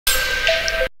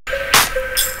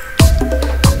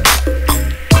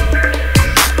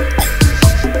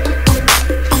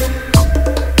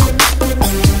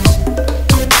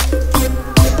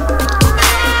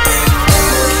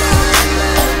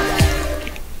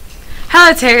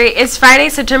Hello Terry, it's Friday,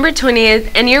 September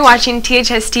 20th, and you're watching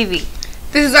THS TV.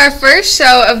 This is our first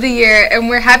show of the year, and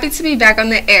we're happy to be back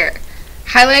on the air,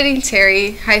 highlighting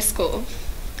Terry High School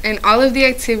and all of the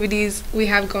activities we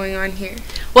have going on here.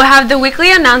 We'll have the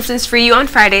weekly announcements for you on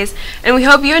Fridays, and we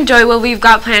hope you enjoy what we've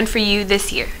got planned for you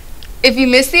this year. If you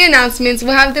missed the announcements,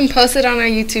 we'll have them posted on our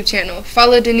YouTube channel.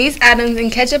 Follow Denise Adams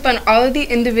and catch up on all of the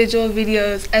individual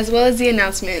videos as well as the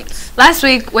announcements. Last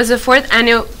week was the 4th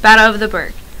annual Battle of the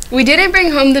Berg. We didn't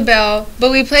bring home the bell,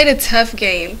 but we played a tough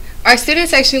game. Our student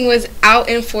section was out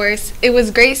in force. It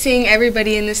was great seeing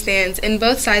everybody in the stands, and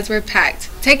both sides were packed.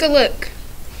 Take a look.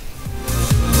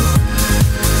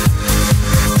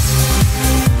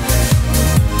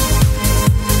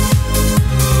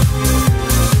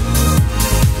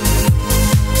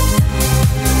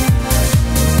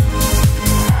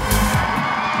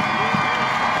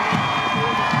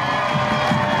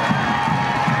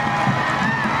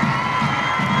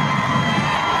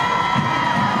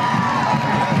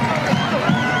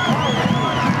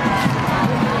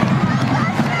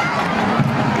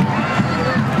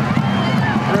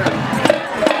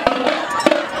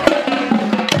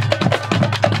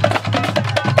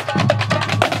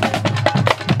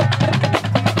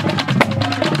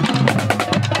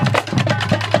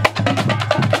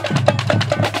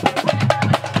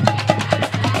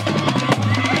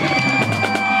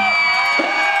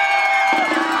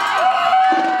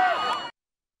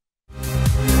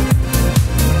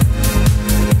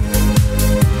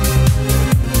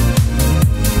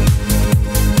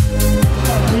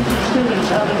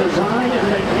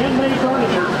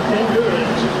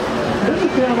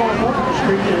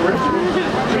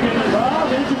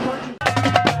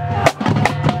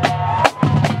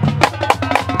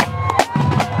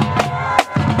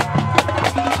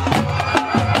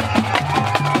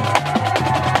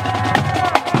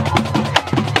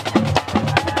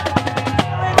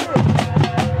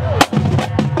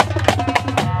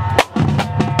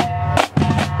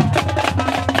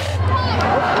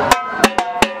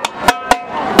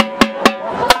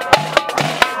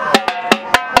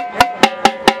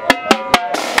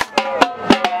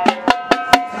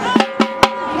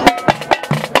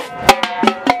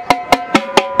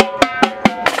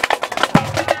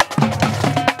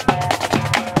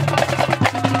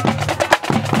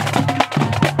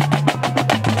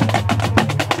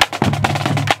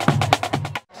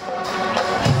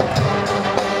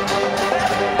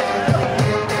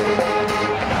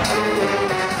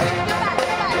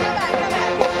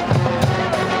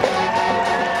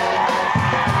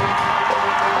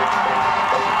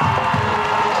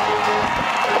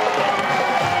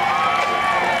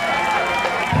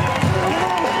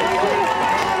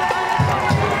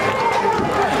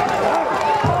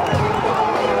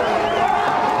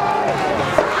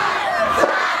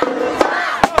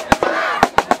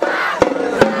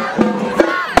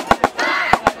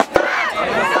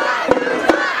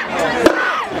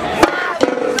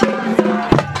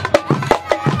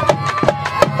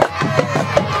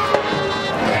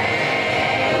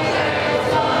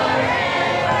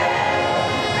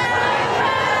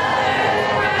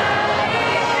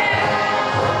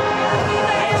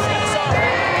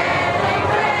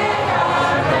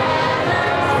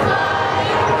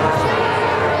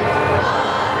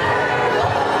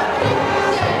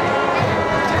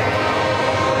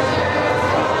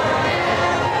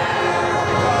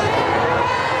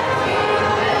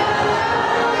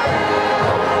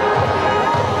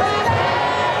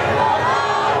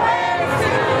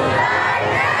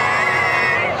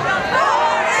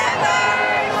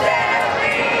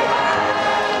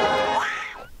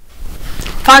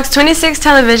 Fox 26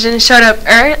 television showed up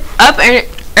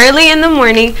early in the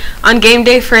morning on game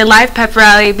day for a live pep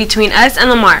rally between us and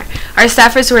Lamar. Our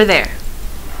staffers were there.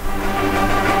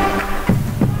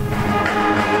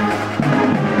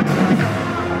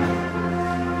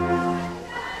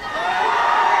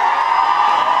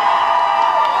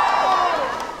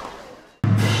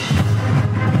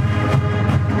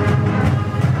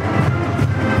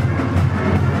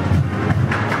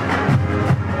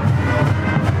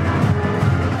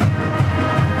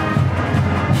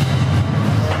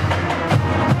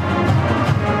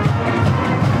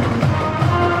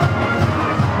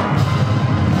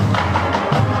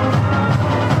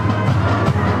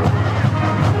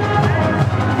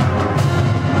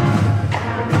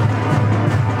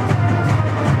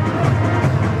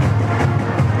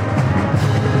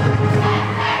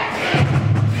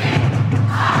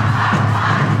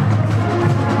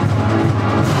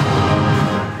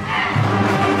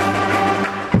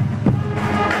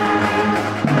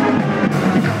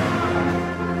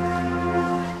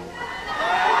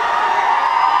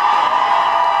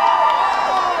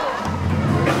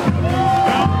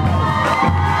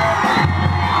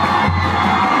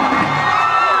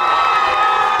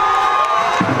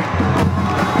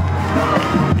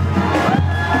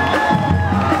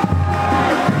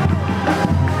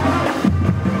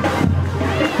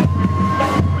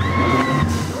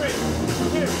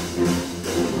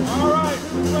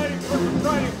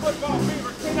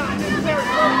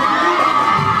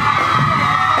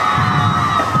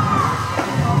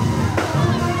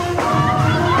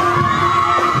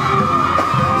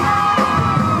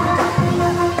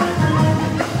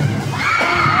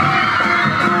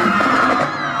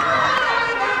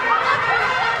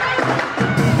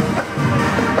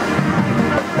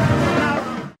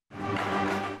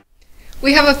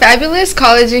 We have a fabulous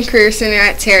college and career center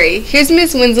at Terry. Here's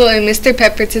Ms. Wenzel and Mr.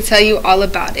 Pepper to tell you all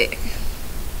about it.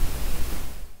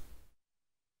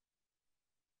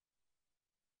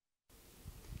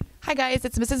 Hi guys,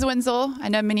 it's Mrs. Wenzel. I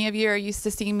know many of you are used to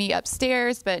seeing me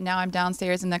upstairs, but now I'm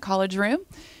downstairs in the college room.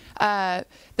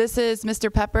 This is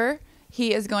Mr. Pepper.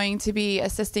 He is going to be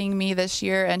assisting me this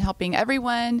year and helping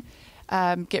everyone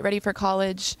get ready for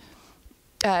college.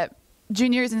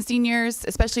 Juniors and seniors,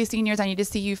 especially seniors, I need to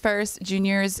see you first.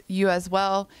 Juniors, you as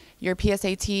well. Your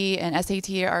PSAT and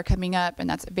SAT are coming up, and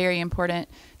that's very important.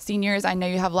 Seniors, I know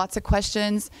you have lots of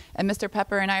questions, and Mr.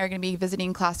 Pepper and I are going to be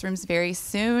visiting classrooms very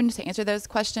soon to answer those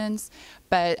questions.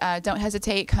 But don't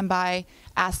hesitate, come by,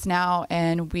 ask now,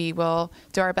 and we will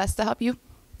do our best to help you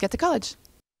get to college.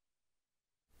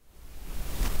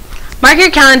 Mark your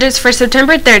calendars for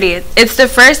September 30th. It's the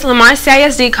first Lamar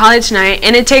CISD College Night,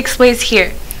 and it takes place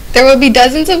here. There will be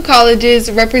dozens of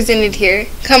colleges represented here.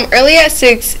 Come early at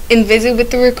 6 and visit with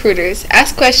the recruiters.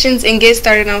 Ask questions and get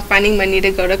started on finding money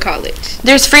to go to college.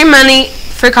 There's free money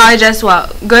for college as well.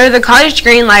 Go to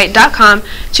thecollegegreenlight.com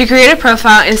to create a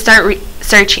profile and start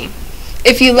searching.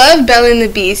 If you love Belle and the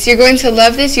Beast, you're going to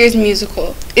love this year's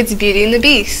musical. It's Beauty and the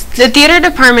Beast. The theater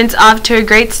department's off to a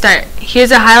great start.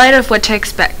 Here's a highlight of what to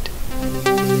expect.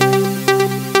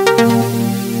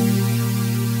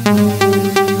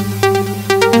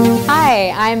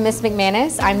 Hi, I'm Miss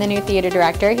McManus. I'm the new theater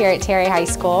director here at Terry High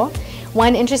School.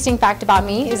 One interesting fact about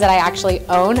me is that I actually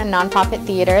own a nonprofit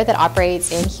theater that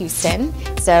operates in Houston.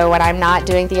 So when I'm not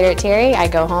doing theater at Terry, I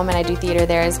go home and I do theater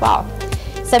there as well.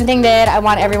 Something that I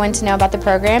want everyone to know about the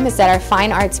program is that our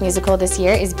fine arts musical this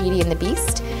year is Beauty and the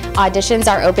Beast.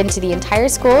 Auditions are open to the entire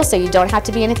school, so you don't have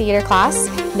to be in a theater class.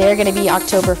 They're going to be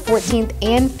October 14th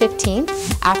and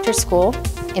 15th after school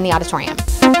in the auditorium.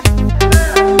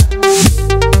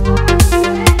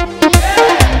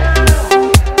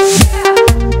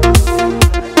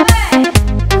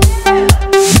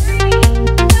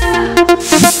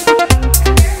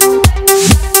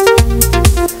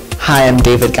 Hi, I'm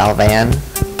David Galvan.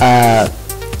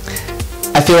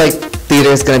 I feel like theater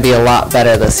is going to be a lot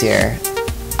better this year.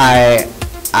 I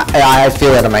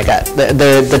feel it in my gut.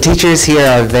 The teachers here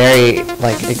are very,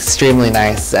 extremely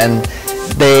nice, and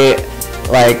they,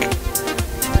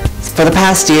 for the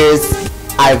past years,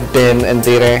 I've been in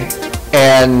theater,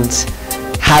 and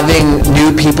having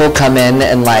new people come in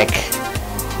and,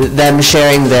 them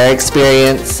sharing their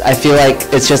experience, I feel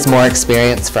like it's just more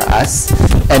experience for us,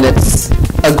 and it's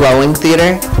a growing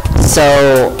theater,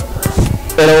 so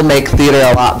it'll make theater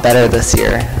a lot better this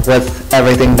year with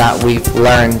everything that we've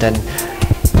learned, and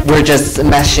we're just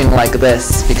meshing like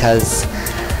this because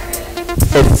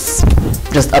it's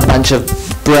just a bunch of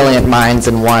brilliant minds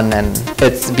in one, and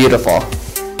it's beautiful.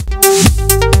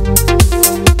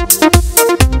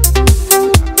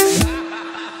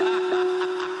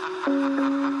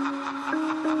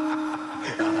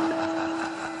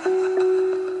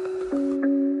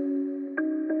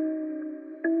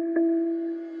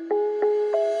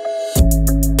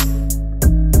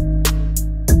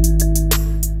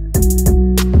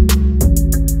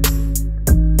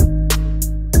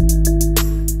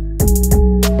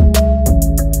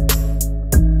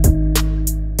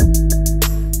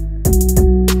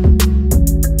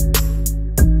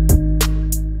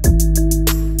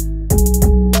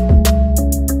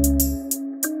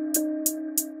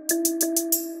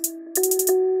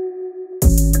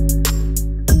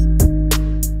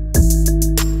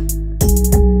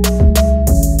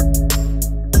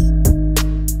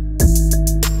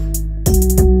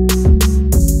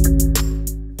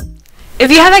 If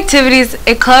you have activities,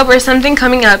 a club, or something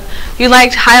coming up you'd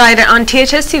like highlighted on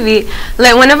THS TV,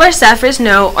 let one of our staffers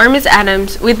know, or Ms.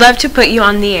 Adams. We'd love to put you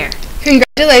on the air.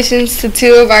 Congratulations to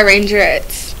 2 of our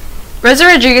Rangerettes. Rosa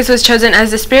Rodriguez was chosen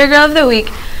as the Spirit Girl of the Week.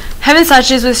 Heaven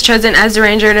Sanchez was chosen as the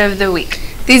Rangerette of the Week.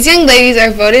 These young ladies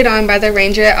are voted on by the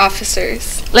Rangerette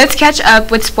officers. Let's catch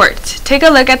up with sports. Take a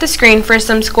look at the screen for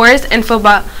some scores in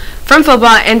football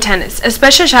and tennis. A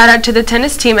special shout out to the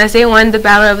tennis team as they won the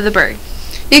Battle of the Bird.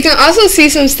 You can also see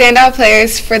some standout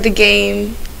players for the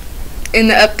game in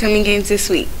the upcoming games this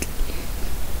week.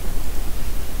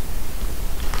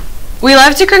 We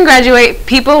love to congratulate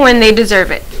people when they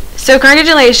deserve it. So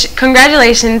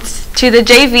congratulations to the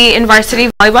JV and varsity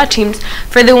volleyball teams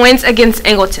for the wins against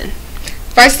Angleton.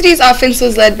 Varsity's offense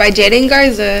was led by Jaden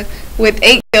Garza with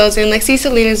 8 kills and Lexi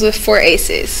Salinas with 4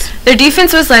 aces. Their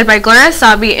defense was led by Gloria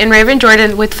Sabi and Raven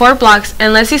Jordan with 4 blocks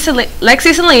and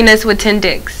Lexi Salinas with 10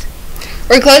 digs.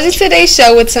 We're closing today's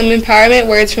show with some empowerment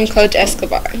words from Coach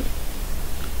Escobar.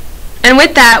 And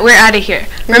with that, we're out of here.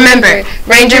 Remember,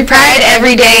 Ranger Pride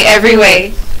every day, every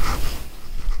way.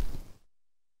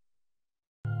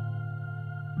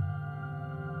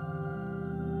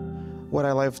 What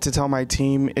I like to tell my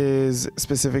team is,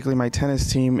 specifically my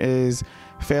tennis team, is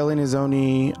failing is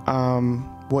only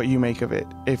what you make of it.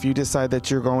 If you decide that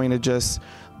you're going to just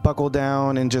buckle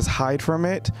down and just hide from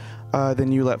it, then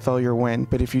you let failure win.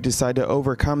 But if you decide to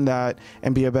overcome that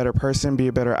and be a better person, be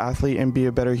a better athlete, and be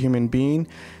a better human being,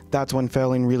 that's when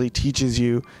failing really teaches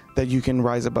you that you can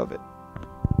rise above it.